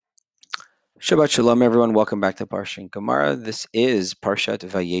Shabbat Shalom, everyone. Welcome back to Parsha Gemara. This is Parshat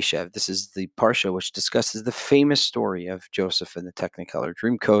Vayeshev. This is the Parsha which discusses the famous story of Joseph and the Technicolor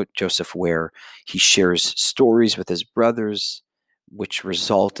Dreamcoat. Joseph, where he shares stories with his brothers, which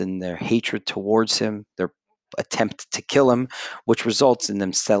result in their hatred towards him, their attempt to kill him, which results in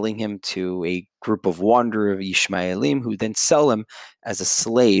them selling him to a group of wanderer of Ishmaelim, who then sell him as a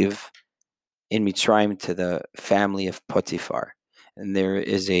slave in Mitzrayim to the family of Potiphar. And there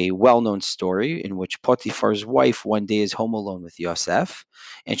is a well-known story in which Potiphar's wife one day is home alone with Yosef,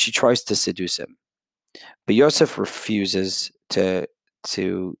 and she tries to seduce him. But Yosef refuses to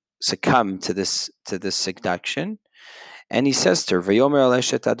succumb to this seduction, and he says to her, "Vayomer al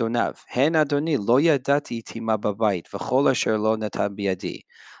eshet adonav, hen adoni lo yadati iti ma babayit, v'chol asher lo natan biyadi."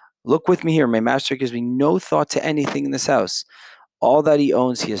 Look with me here. My master gives me no thought to anything in this house. All that he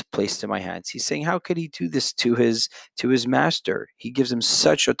owns, he has placed in my hands. He's saying, how could he do this to his master? He gives him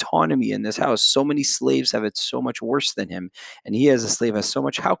such autonomy in this house. So many slaves have it so much worse than him, and he as a slave has so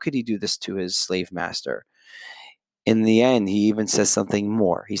much. How could he do this to his slave master? In the end, he even says something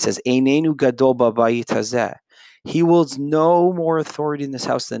more. He says, Einenu gadol babayit hazeh. He wields no more authority in this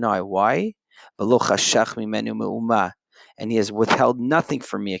house than I. Why? V'lo chashach mimenu me'umah. And he has withheld nothing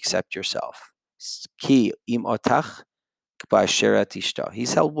from me except yourself. Ki im otach.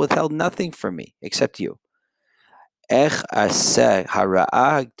 He's withheld nothing from me except you. And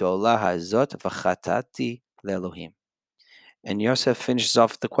Yosef finishes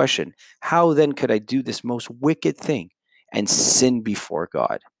off the question, how then could I do this most wicked thing and sin before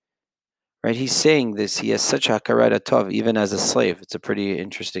God? Right? He's saying this. He has such hakarat tov, even as a slave. It's a pretty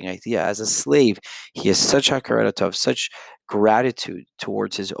interesting idea. As a slave, he has such hakarat tov, such gratitude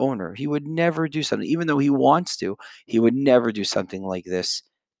towards his owner. He would never do something, even though he wants to. He would never do something like this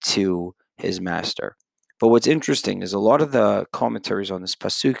to his master. But what's interesting is a lot of the commentaries on this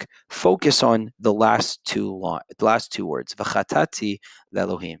pasuk focus on the last two words, v'chatati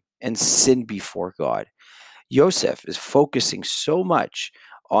le'Elohim, and sin before God. Yosef is focusing so much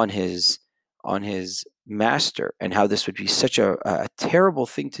on his master and how this would be such a terrible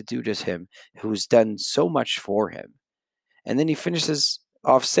thing to do to him, who's done so much for him. And then he finishes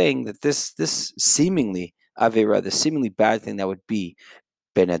off saying that this seemingly avera, the seemingly bad thing that would be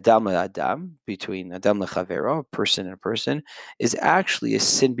ben adam le adam, between adam lechavero, a person and a person, is actually a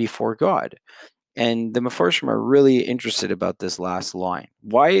sin before God. And the Mefarshim are really interested about this last line.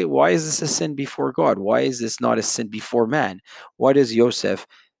 Why is this a sin before God? Why is this not a sin before man? Why does Yosef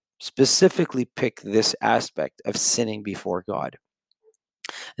specifically pick this aspect of sinning before God?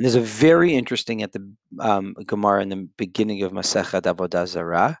 And there's a very interesting at the Gemara in the beginning of Masechet Avodah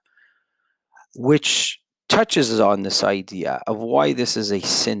Zarah, which touches on this idea of why this is a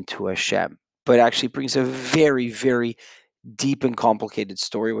sin to Hashem, but actually brings a very, very deep and complicated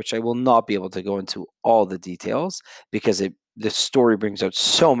story, which I will not be able to go into all the details because the story brings out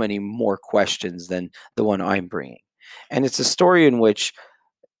so many more questions than the one I'm bringing. And it's a story in which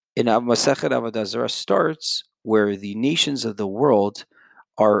in Masechet Avodah Zarah starts where the nations of the world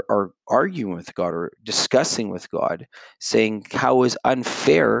are arguing with God or discussing with God, saying how is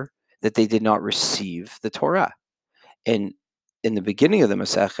unfair that they did not receive the Torah. And in the beginning of the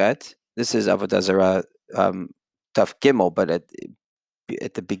Masechet, this is Avodah Zarah Taf Gimel, but at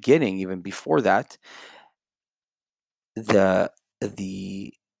the beginning, even before that, the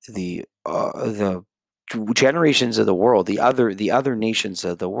generations of the world, the other nations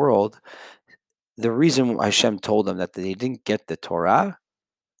of the world, the reason Hashem told them that they didn't get the Torah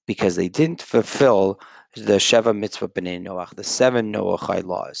because they didn't fulfill the Sheva Mitzvah B'nai Noach, the 7 Noachide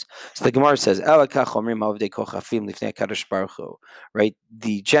laws. So the Gemara says, right?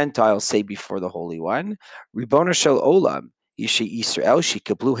 The Gentiles say before the Holy One, Ribbono Shel Olam, Yishe Yisrael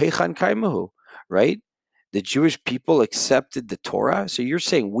Shikablu Heichan Kaimahu, right? The Jewish people accepted the Torah. So you're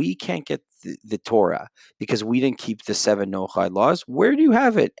saying we can't get the Torah because we didn't keep the 7 Noachide laws? Where do you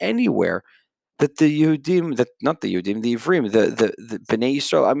have it? Anywhere that the Yehudim, not the Yehudim, the Ephraim, the Bnei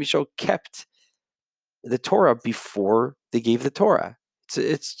Yisrael, Am Yisrael kept the Torah before they gave the Torah.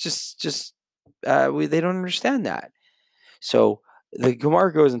 It's just they don't understand that. So the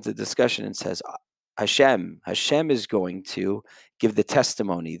Gemara goes into discussion and says, Hashem is going to give the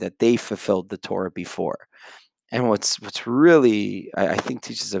testimony that they fulfilled the Torah before. And what's really I think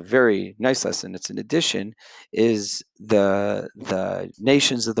teaches a very nice lesson. It's an addition is the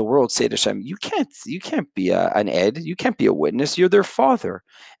nations of the world say to Hashem, you can't be an ed, you can't be a witness. You're their father,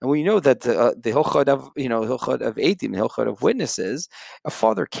 and we know that the hilchot of hilchot of edim, the hilchot of witnesses, a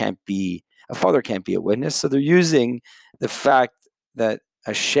father can't be a witness. So they're using the fact that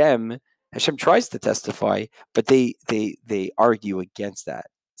Hashem tries to testify, but they argue against that.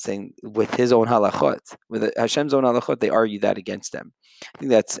 saying with his own halachot, with Hashem's own halachot, they argue that against him. I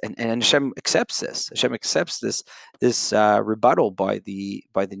think that's and Hashem accepts this. Hashem accepts this rebuttal by the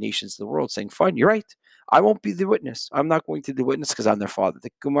nations of the world, saying, "Fine, you're right. I won't be the witness. I'm not going to be the witness because I'm their father."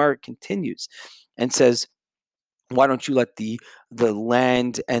 The Gemara continues and says, why don't you let the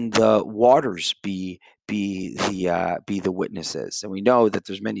land and the waters be the witnesses? And we know that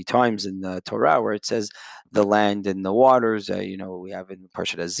there's many times in the Torah where it says the land and the waters. We have in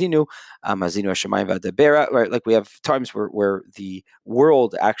Parshat Azinu, Azinu Hashemayim v'Adabera, right? Like we have times where the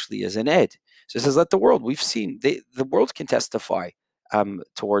world actually is an ed. So it says, let the world. We've seen the world can testify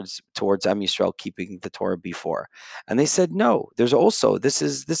towards Am Yisrael keeping the Torah before, and they said no. There's also this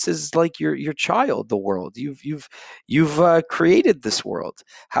is like your child, the world. You've created this world.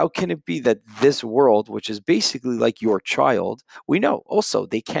 How can it be that this world, which is basically like your child, we know also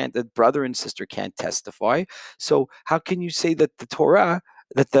they can't. The brother and sister can't testify. So how can you say that the Torah,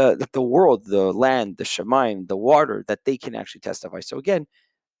 that the world, the land, the Shemaim, the water, that they can actually testify? So again,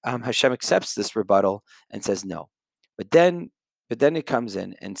 Hashem accepts this rebuttal and says no. But then it comes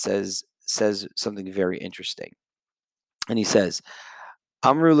in and says something very interesting. And he says,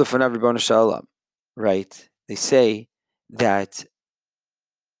 Amru lefanav Ribono shel olam, right? They say that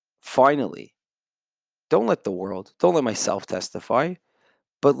finally, don't let the world, don't let myself testify,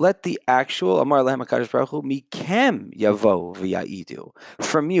 but let the actual Amar Lahem HaKadosh Baruch Hu mikem yavo v'ya'idu.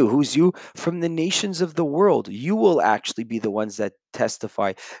 From you, who's you? From the nations of the world, you will actually be the ones that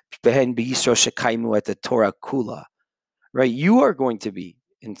testify. Behen b'Yisrael shekaimu et the Torah kula. Right, you are going to be,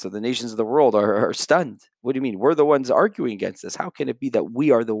 and so the nations of the world are stunned. What do you mean? We're the ones arguing against this. How can it be that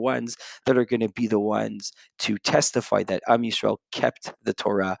we are the ones that are going to be the ones to testify that Am Yisrael kept the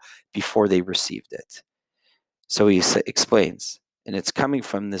Torah before they received it? So he explains, and it's coming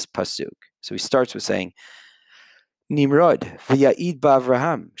from this pasuk. So he starts with saying, Nimrod v'ya'id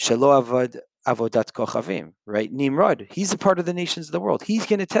ba'Avraham shelo avad avodat kochavim. Right, Nimrod, he's a part of the nations of the world. He's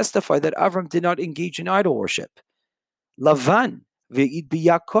going to testify that Avram did not engage in idol worship. Lavan ve'id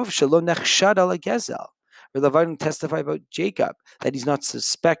b'Yaakov shelo nechshad al gezel. Or Lavan testify about Jacob that he's not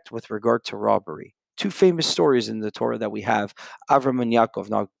suspect with regard to robbery. Two famous stories in the Torah that we have: Avram and Yaakov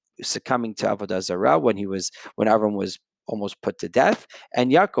not succumbing to avodah zarah when Avram was almost put to death,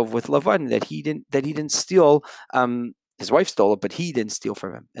 and Yaakov with Lavan that he didn't steal. His wife stole it, but he didn't steal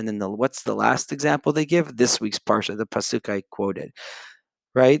from him. And then what's the last example they give? This week's parsha, the pasuk I quoted,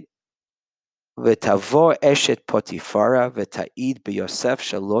 right? V'tavo eshet Potifara v'ta'id b'Yosef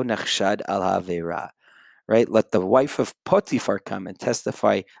shelo nechshad al ha'avera. Right? Let the wife of Potiphar come and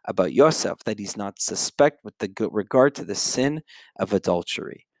testify about Yosef that he's not suspect with regard to the sin of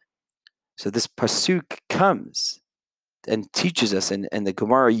adultery. So this pasuk comes and teaches us, and the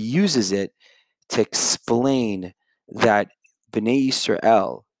Gemara uses it to explain that Bnei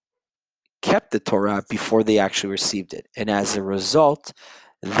Yisrael kept the Torah before they actually received it. And as a result,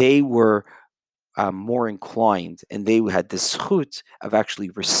 they were more inclined, and they had the zchut of actually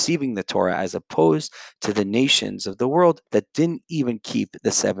receiving the Torah, as opposed to the nations of the world that didn't even keep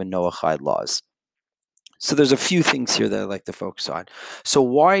the 7 Noahide laws. So there's a few things here that I'd like to focus on. So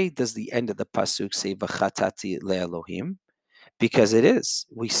why does the end of the pasuk say v'chatati le'Elohim? Because it is.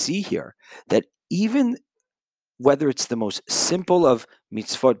 We see here that even whether it's the most simple of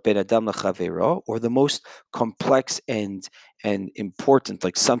mitzvot ben adam lechavero, or the most complex and important,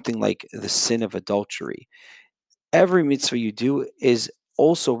 like something like the sin of adultery, every mitzvah you do is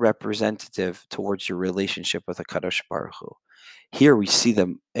also representative towards your relationship with HaKadosh Baruch Hu. Here we see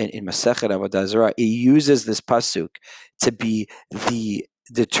them in Masechet Avodah Zarah. It uses this pasuk to be the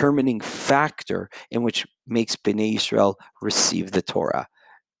determining factor in which makes Bnei Yisrael receive the Torah.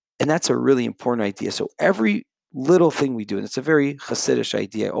 And that's a really important idea. So every little thing we do, and it's a very Hasidic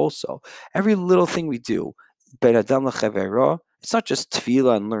idea also, every little thing we do, ben adam lechavero, it's not just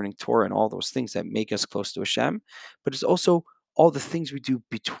tefillah and learning Torah and all those things that make us close to Hashem, but it's also all the things we do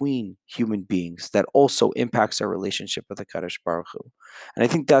between human beings that also impacts our relationship with HaKadosh Baruch Hu. And I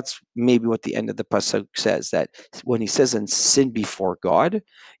think that's maybe what the end of the pasuk says, that when he says, and sin before God,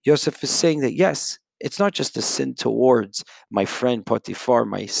 Yosef is saying that yes, it's not just a sin towards my friend Potiphar,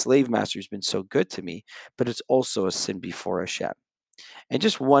 my slave master who's been so good to me, but it's also a sin before Hashem. And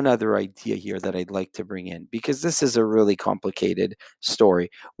just one other idea here that I'd like to bring in, because this is a really complicated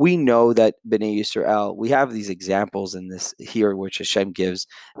story. We know that Bnei Yisrael, we have these examples in this here, which Hashem gives,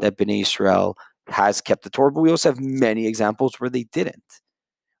 that Bnei Yisrael has kept the Torah, but we also have many examples where they didn't.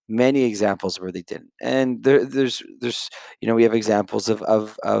 Many examples where they didn't. And there's we have examples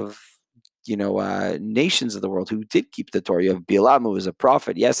of nations of the world who did keep the Torah. You have Bilam, who was a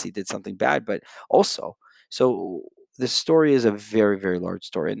prophet. Yes, he did something bad, but also, so this story is a very, very large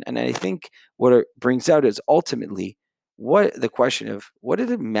story. And I think what it brings out is ultimately what the question of what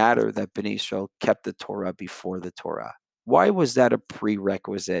did it matter that Bnei Israel kept the Torah before the Torah? Why was that a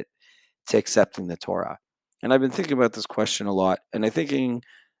prerequisite to accepting the Torah? And I've been thinking about this question a lot, and I'm thinking,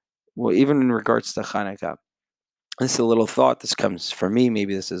 well, even in regards to Hanukkah, this is a little thought. This comes from me.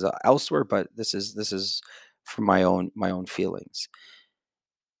 Maybe this is elsewhere, but this is from my own feelings.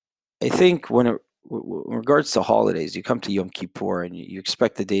 I think in regards to holidays, you come to Yom Kippur and you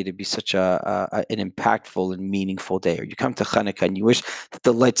expect the day to be such an impactful and meaningful day, or you come to Hanukkah and you wish that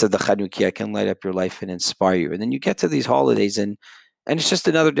the lights of the Chanukiah can light up your life and inspire you. And then you get to these holidays and it's just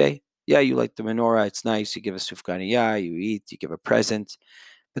another day. Yeah, you light the menorah. It's nice. You give a sufganiyah. You eat. You give a present.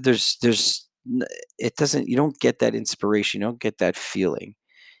 But it doesn't. You don't get that inspiration. You don't get that feeling.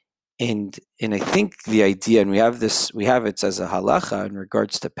 And I think the idea, and we have it as a halacha in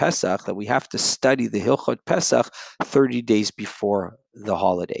regards to Pesach, that we have to study the Hilchot Pesach 30 days before the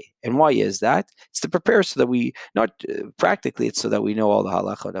holiday. And why is that? It's to prepare so that we not practically. It's so that we know all the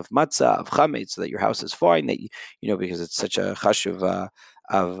halachot of matzah, of chametz, so that your house is fine. That because it's such a chashuv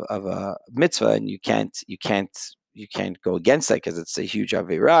of a mitzvah, and you can't go against that because it's a huge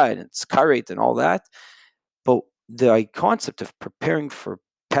avirah and it's karet and all that. But the concept of preparing for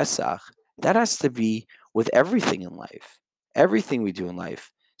Pesach, that has to be with everything in life, everything we do in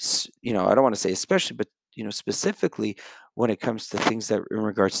life. I don't want to say especially, but specifically when it comes to things that in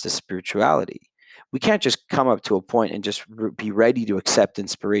regards to spirituality. We can't just come up to a point and just be ready to accept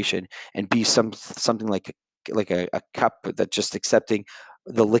inspiration and be something like a cup that just accepting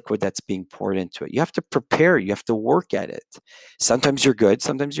the liquid that's being poured into it. You have to prepare, you have to work at it. Sometimes you're good,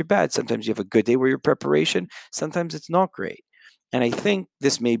 sometimes you're bad. Sometimes you have a good day where your preparation, sometimes it's not great. And I think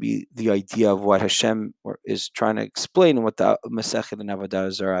this may be the idea of what Hashem is trying to explain and what the Masechet and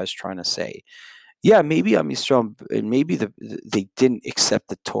Avodah Zarah is trying to say. Yeah, maybe Am Yisrael, and maybe they didn't accept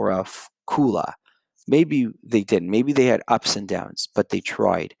the Torah kula. Maybe they didn't. Maybe they had ups and downs, but they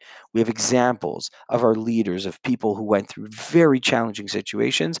tried. We have examples of our leaders, of people who went through very challenging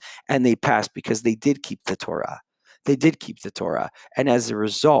situations and they passed because they did keep the Torah. They did keep the Torah. And as a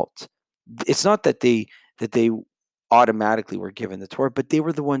result, it's not that they automatically were given the Torah, but they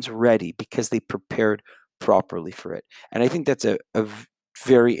were the ones ready because they prepared properly for it. And I think that's a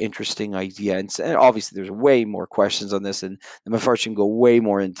very interesting idea. And obviously, there's way more questions on this, and the Mefarshim go way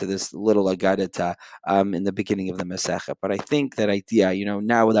more into this little agadata in the beginning of the Masechah. But I think that idea,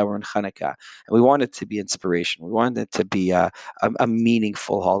 now that we're in Hanukkah, and we want it to be inspiration, we want it to be a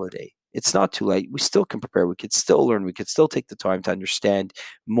meaningful holiday. It's not too late. We still can prepare. We could still learn. We could still take the time to understand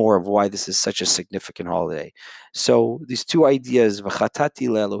more of why this is such a significant holiday. So these two ideas, v'chatati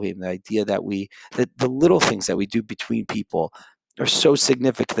le'Elohim, the idea that the little things that we do between people are so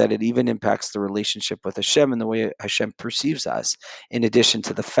significant that it even impacts the relationship with Hashem and the way Hashem perceives us, in addition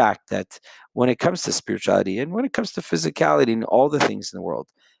to the fact that when it comes to spirituality and when it comes to physicality and all the things in the world,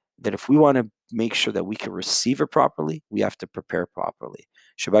 that if we want to make sure that we can receive it properly, we have to prepare properly.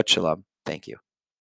 Shabbat Shalom. Thank you.